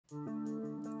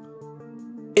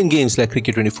In games like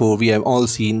Cricket 24, we have all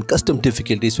seen custom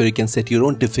difficulties where you can set your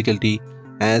own difficulty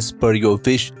as per your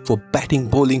wish for batting,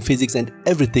 bowling, physics and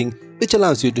everything, which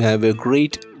allows you to have a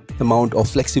great amount of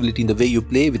flexibility in the way you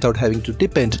play without having to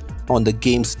depend on the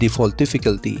game's default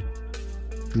difficulty.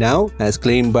 Now, as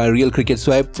claimed by Real Cricket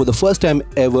Swipe, for the first time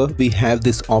ever, we have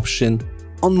this option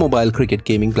on mobile cricket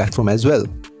gaming platform as well.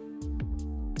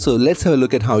 So let's have a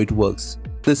look at how it works.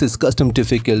 This is custom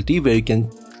difficulty where you can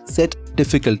set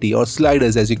difficulty or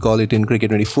sliders as you call it in Cricket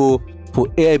 24 for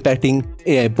AI batting,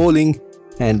 AI bowling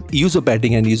and user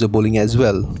batting and user bowling as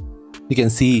well. You can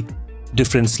see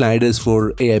different sliders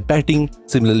for AI batting.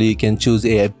 Similarly, you can choose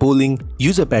AI bowling,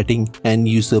 user batting and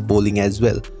user bowling as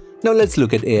well. Now let's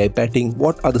look at AI batting.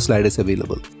 What are the sliders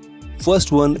available?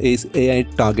 First one is AI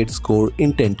target score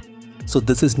intent. So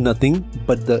this is nothing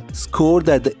but the score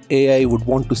that the AI would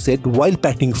want to set while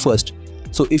batting first.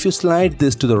 So if you slide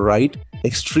this to the right,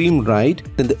 extreme right,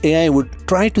 then the AI would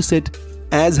try to set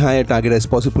as high a target as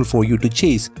possible for you to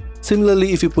chase.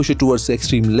 Similarly, if you push it towards the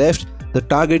extreme left, the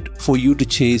target for you to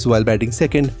chase while batting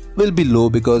second will be low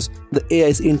because the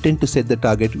AI's intent to set the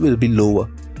target will be lower.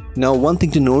 Now, one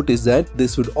thing to note is that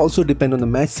this would also depend on the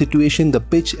match situation, the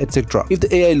pitch, etc. If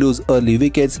the AI lose early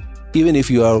wickets, even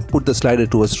if you are put the slider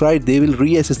towards right, they will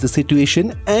reassess the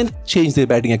situation and change their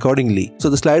batting accordingly. So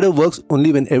the slider works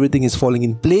only when everything is falling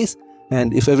in place,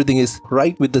 and if everything is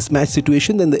right with this match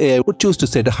situation, then the AI would choose to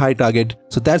set a high target.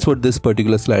 So that's what this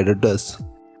particular slider does.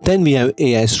 Then we have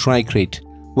AI strike rate.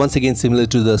 Once again, similar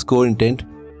to the score intent,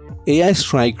 AI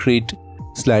strike rate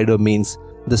slider means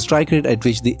the strike rate at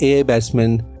which the AI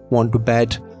batsmen want to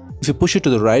bat. If you push it to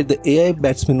the right, the AI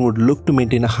batsman would look to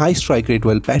maintain a high strike rate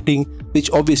while batting, which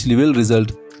obviously will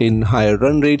result in higher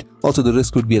run rate. Also, the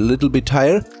risk would be a little bit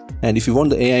higher. And if you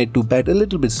want the AI to bat a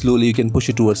little bit slowly, you can push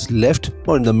it towards left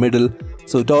or in the middle.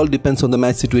 So it all depends on the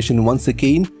match situation once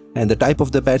again and the type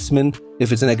of the batsman.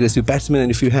 If it's an aggressive batsman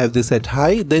and if you have this at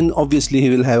high, then obviously he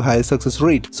will have higher success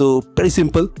rate. So pretty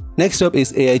simple. Next up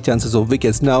is AI chances of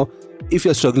wickets. Now, if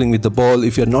you're struggling with the ball,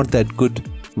 if you're not that good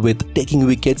with taking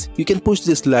wickets, you can push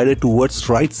this slider towards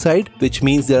right side, which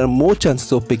means there are more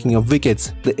chances of picking up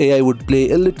wickets. The AI would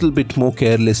play a little bit more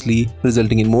carelessly,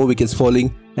 resulting in more wickets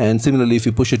falling. And similarly, if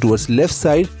you push it towards left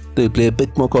side, they'll play a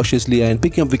bit more cautiously and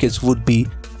picking up wickets would be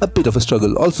a bit of a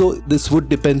struggle. Also, this would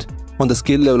depend on the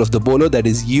skill level of the bowler, that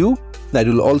is you. That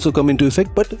will also come into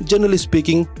effect, but generally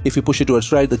speaking, if you push it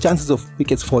towards right, the chances of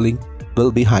wickets falling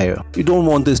will be higher. You don't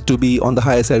want this to be on the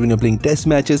higher side when you're playing test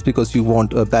matches because you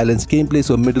want a balanced gameplay,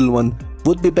 so a middle one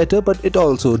would be better, but it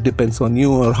also depends on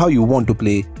you or how you want to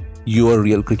play your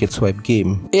Real Cricket Swipe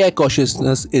game. AI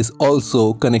cautiousness is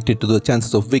also connected to the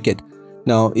chances of wicket.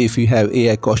 Now, if you have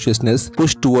AI cautiousness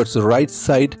pushed towards the right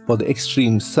side or the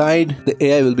extreme side, the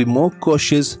AI will be more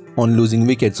cautious on losing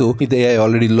wickets. So if the AI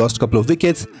already lost a couple of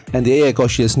wickets and the AI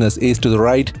cautiousness is to the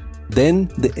right, then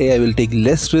the AI will take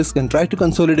less risk and try to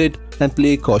consolidate and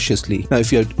play cautiously. Now,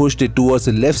 if you have pushed it towards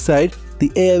the left side,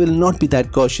 the AI will not be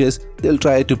that cautious. They'll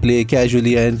try to play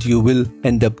casually and you will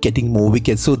end up getting more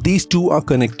wickets. So these two are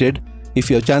connected.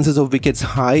 If your chances of wickets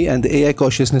high and the AI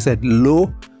cautiousness at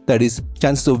low, that is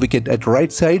chances of wicket at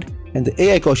right side, and the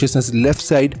AI cautiousness left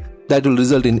side, that will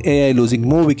result in AI losing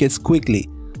more wickets quickly.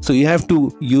 So you have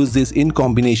to use this in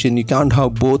combination. You can't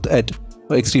have both at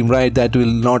extreme right. That will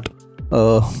not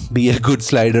be a good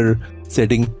slider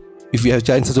setting. If you have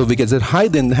chances of wickets at high,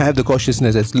 then have the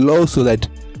cautiousness as low so that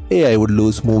AI would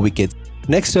lose more wickets.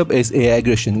 Next up is AI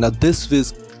aggression. Now this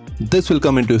will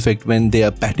come into effect when they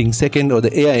are batting second or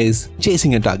the AI is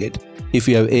chasing a target. If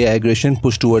you have AI aggression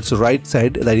pushed towards the right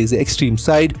side, that is the extreme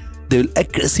side, they will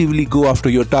aggressively go after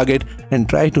your target and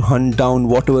try to hunt down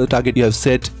whatever target you have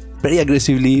set very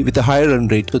aggressively with a higher run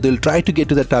rate. So they'll try to get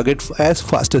to the target as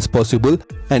fast as possible.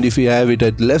 And if you have it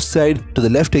at left side to the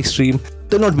left extreme,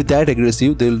 they'll not be that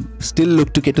aggressive. They'll still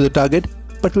look to get to the target,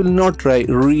 but will not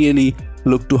really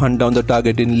look to hunt down the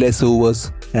target in less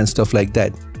overs and stuff like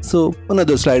that. So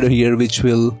another slider here which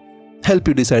will help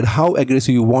you decide how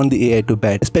aggressive you want the AI to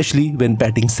bat, especially when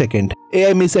batting second.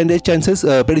 AI miss and edge chances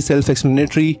are pretty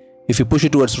self-explanatory. If you push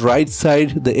it towards right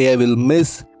side, the AI will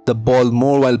miss the ball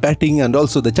more while batting, and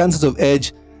also the chances of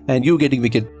edge and you getting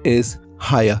wicket is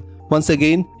higher. Once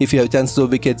again, if you have chances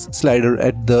of wickets slider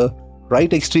at the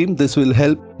right extreme, this will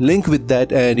help link with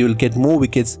that and you will get more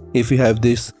wickets if you have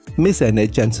this miss and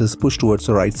edge chances pushed towards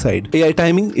the right side. AI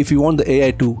timing, if you want the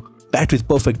AI to bat with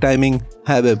perfect timing,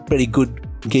 have a pretty good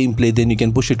gameplay, then you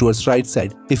can push it towards right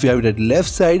side. If you have it at left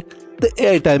side, the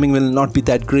AI timing will not be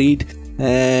that great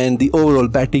and the overall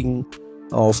batting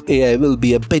of AI will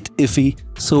be a bit iffy.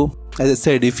 So as I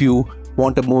said, if you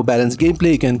want a more balanced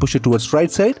gameplay, you can push it towards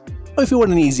right side. Or if you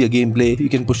want an easier gameplay, you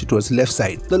can push it towards left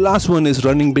side. The last one is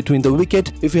running between the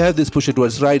wicket. If you have this push it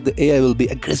towards right, the AI will be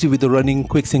aggressive with the running,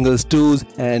 quick singles, twos,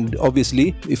 and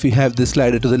obviously if you have this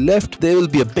slider to the left, they will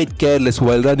be a bit careless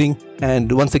while running.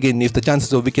 And once again, if the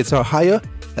chances of wickets are higher,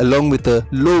 along with the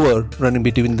lower running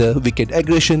between the wicket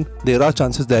aggression, there are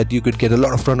chances that you could get a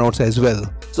lot of runouts as well.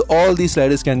 So all these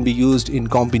sliders can be used in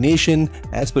combination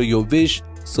as per your wish.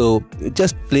 So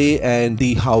just play and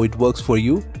see how it works for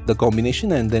you, the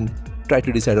combination, and then try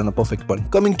to decide on a perfect one.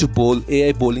 Coming to bowl,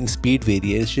 AI bowling speed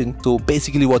variation. So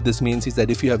basically what this means is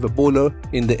that if you have a bowler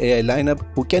in the AI lineup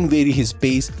who can vary his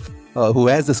pace, who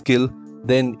has the skill,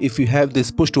 then if you have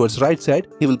this push towards right side,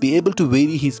 he will be able to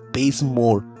vary his pace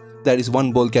more. That is,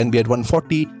 one ball can be at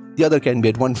 140, the other can be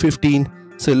at 115.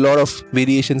 So a lot of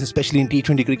variations, especially in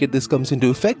T20 cricket, this comes into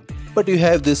effect. But you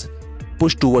have this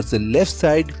push towards the left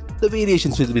side, the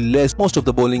variations will be less. Most of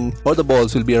the bowling or the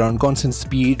balls will be around constant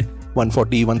speed,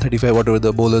 140, 135, whatever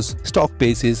the bowler's stock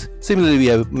pace is. Similarly, we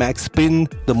have max spin.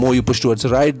 The more you push towards the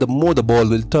right, the more the ball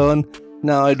will turn.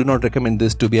 Now, I do not recommend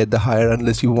this to be at the higher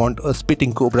unless you want a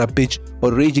spitting cobra pitch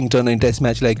or raging turner in test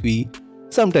match like we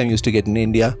sometimes used to get in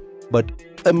India. But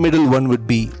a middle one would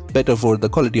be better for the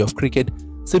quality of cricket.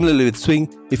 Similarly with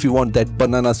swing, if you want that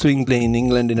banana swing playing in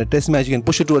England in a test match, you can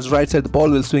push it towards right side, the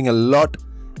ball will swing a lot.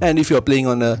 And if you are playing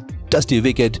on a dusty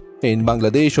wicket in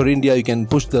Bangladesh or India, you can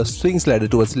push the swing slider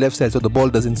towards left side so the ball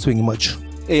doesn't swing much.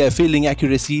 AI fielding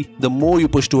accuracy, the more you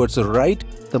push towards the right,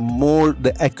 the more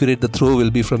accurate the throw will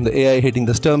be from the AI hitting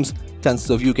the stumps, chances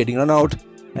of you getting run out.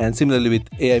 And similarly with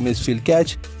AI misfield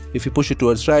catch, if you push it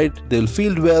towards right, they will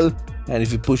field well, and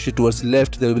if you push it towards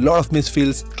left, there will be a lot of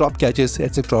misfields, drop catches,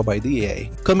 etc. by the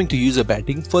AI. Coming to user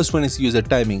batting, first one is user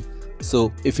timing.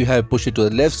 So if you have push it to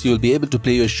the left, you will be able to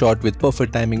play your shot with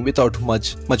perfect timing without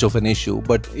much of an issue.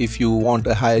 But if you want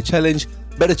a higher challenge,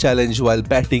 better challenge while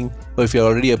batting, or if you're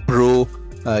already a pro,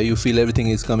 you feel everything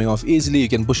is coming off easily, you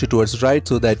can push it towards right,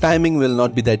 so that timing will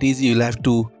not be that easy. You have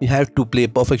to play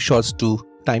perfect shots to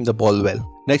time the ball well.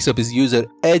 Next up is user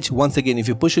edge. Once again, if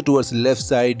you push it towards the left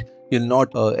side, you'll not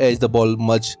edge the ball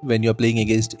much when you're playing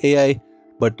against AI.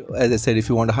 But as I said, if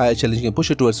you want a higher challenge, you can push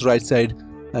it towards the right side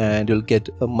and you'll get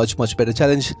a much better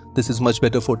challenge. This is much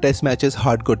better for test matches,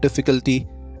 hardcore difficulty,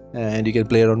 and you can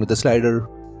play around with the slider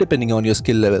depending on your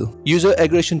skill level. User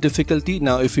aggression difficulty.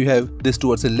 Now if you have this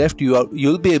towards the left,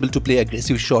 you'll be able to play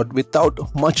aggressive shot without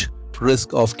much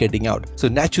risk of getting out. So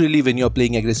naturally, when you're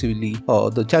playing aggressively,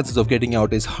 the chances of getting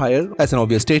out is higher. That's an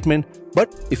obvious statement.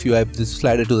 But if you have this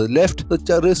slider to the left,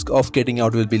 the risk of getting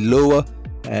out will be lower.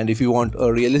 And if you want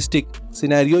a realistic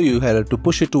scenario, you have to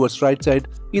push it towards right side,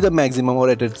 either maximum or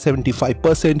at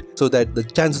 75%, so that the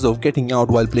chances of getting out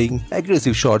while playing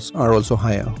aggressive shots are also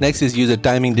higher. Next is user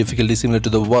timing difficulty, similar to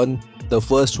the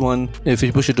first one. If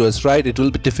you push it towards right, it will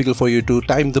be difficult for you to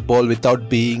time the ball without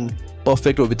being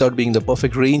perfect or without being the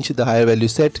perfect range, the higher value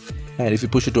set. And if you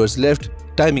push it towards left,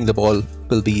 timing the ball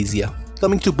will be easier.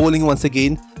 Coming to bowling once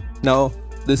again. Now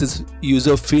this is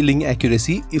user fielding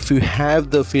accuracy. If you have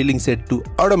the fielding set to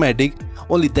automatic,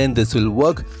 only then this will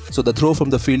work. So the throw from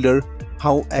the fielder,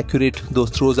 how accurate those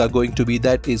throws are going to be,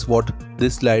 that is what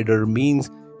this slider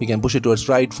means. You can push it towards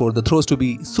right for the throws to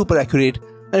be super accurate,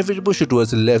 and if you push it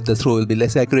towards the left, the throw will be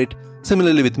less accurate.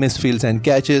 Similarly with misfields and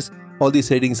catches, all these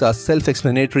settings are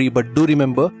self-explanatory, but do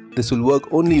remember, this will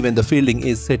work only when the fielding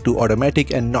is set to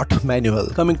automatic and not manual.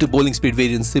 Coming to bowling speed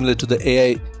variance, similar to the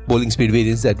AI bowling speed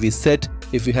variance that we set,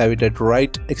 if you have it at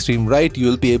right, extreme right, you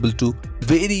will be able to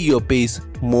vary your pace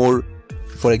more.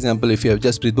 For example, if you have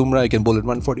Jasprit Bumrah, you can bowl at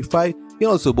 145. You can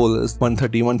also bowl at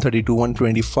 130, 132,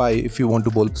 125 if you want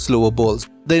to bowl slower balls.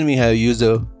 Then we have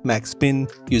user max spin,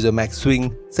 user max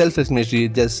swing, self-explanatory,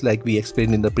 just like we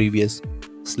explained in the previous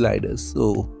sliders.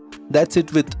 So that's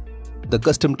it with the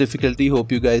custom difficulty.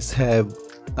 Hope you guys have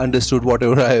understood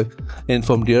whatever I have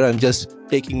informed here. I'm just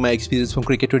taking my experience from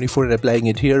Cricket 24 and applying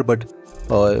it here, but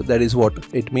that is what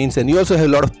it means. And you also have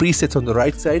a lot of presets on the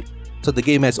right side. So the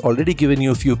game has already given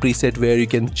you a few presets where you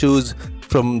can choose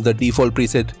from the default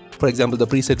preset. For example, the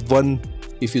preset 1,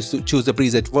 if you choose the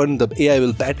preset 1, the AI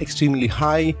will bat extremely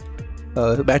high,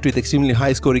 bat with extremely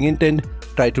high scoring intent,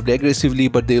 try to play aggressively,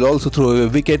 but they'll also throw away a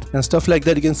wicket and stuff like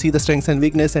that. You can see the strengths and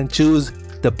weakness and choose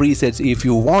the presets if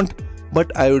you want,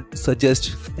 but I would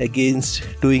suggest against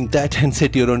doing that and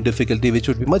set your own difficulty, which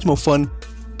would be much more fun.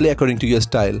 Play according to your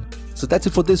style. So that's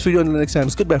it for this video. Until next time,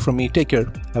 it's goodbye from me. Take care.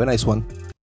 Have a nice one.